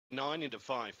9 into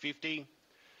 550.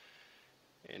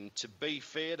 And to be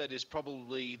fair, that is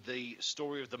probably the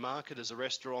story of the market as the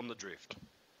rest are on the drift.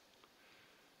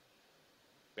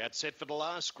 About set for the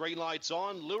last. Green lights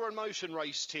on. Lure in motion,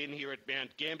 race 10 here at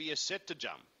Mt-Gambier, set to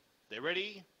jump. They're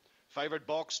ready. Favourite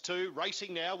box 2.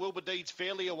 Racing now. Wilbur Deeds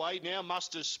fairly away. Now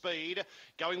Muster's Speed.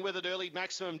 Going with it early,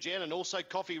 Maximum Jan, and also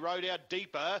Coffee Road out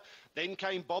deeper. Then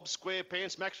came Bob Square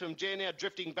Pants. Maximum Jan now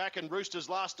drifting back, and Roosters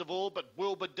last of all. But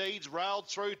Wilbur Deeds railed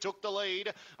through, took the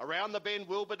lead. Around the bend,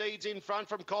 Wilbur Deeds in front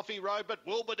from Coffee Road, but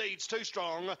Wilbur Deeds too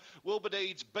strong. Wilbur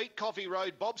Deeds beat Coffee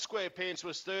Road. Bob Square Pants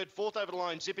was third. Fourth over the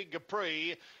line, Zipping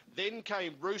Capri. Then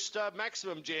came Rooster.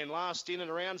 Maximum Jan last in at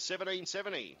around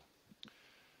 1770.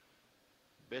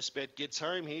 Best Bet gets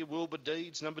home here. Wilbur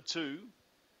Deeds, number 2.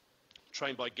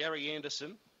 Trained by Gary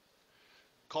Anderson.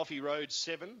 Coffee Road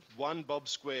 7. 1 Bob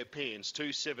Square Pants.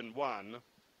 271.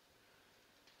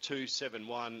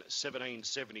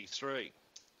 1773.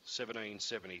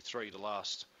 1773 the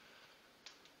last.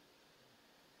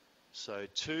 So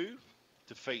 2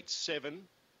 defeats 7.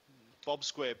 Bob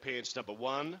Square Pants number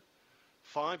 1.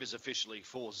 5 is officially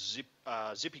for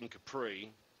Zipping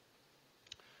Capri.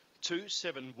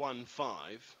 2715,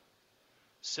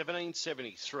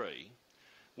 1773.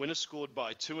 Winner scored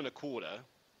by 2 1/4,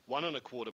 1 1/4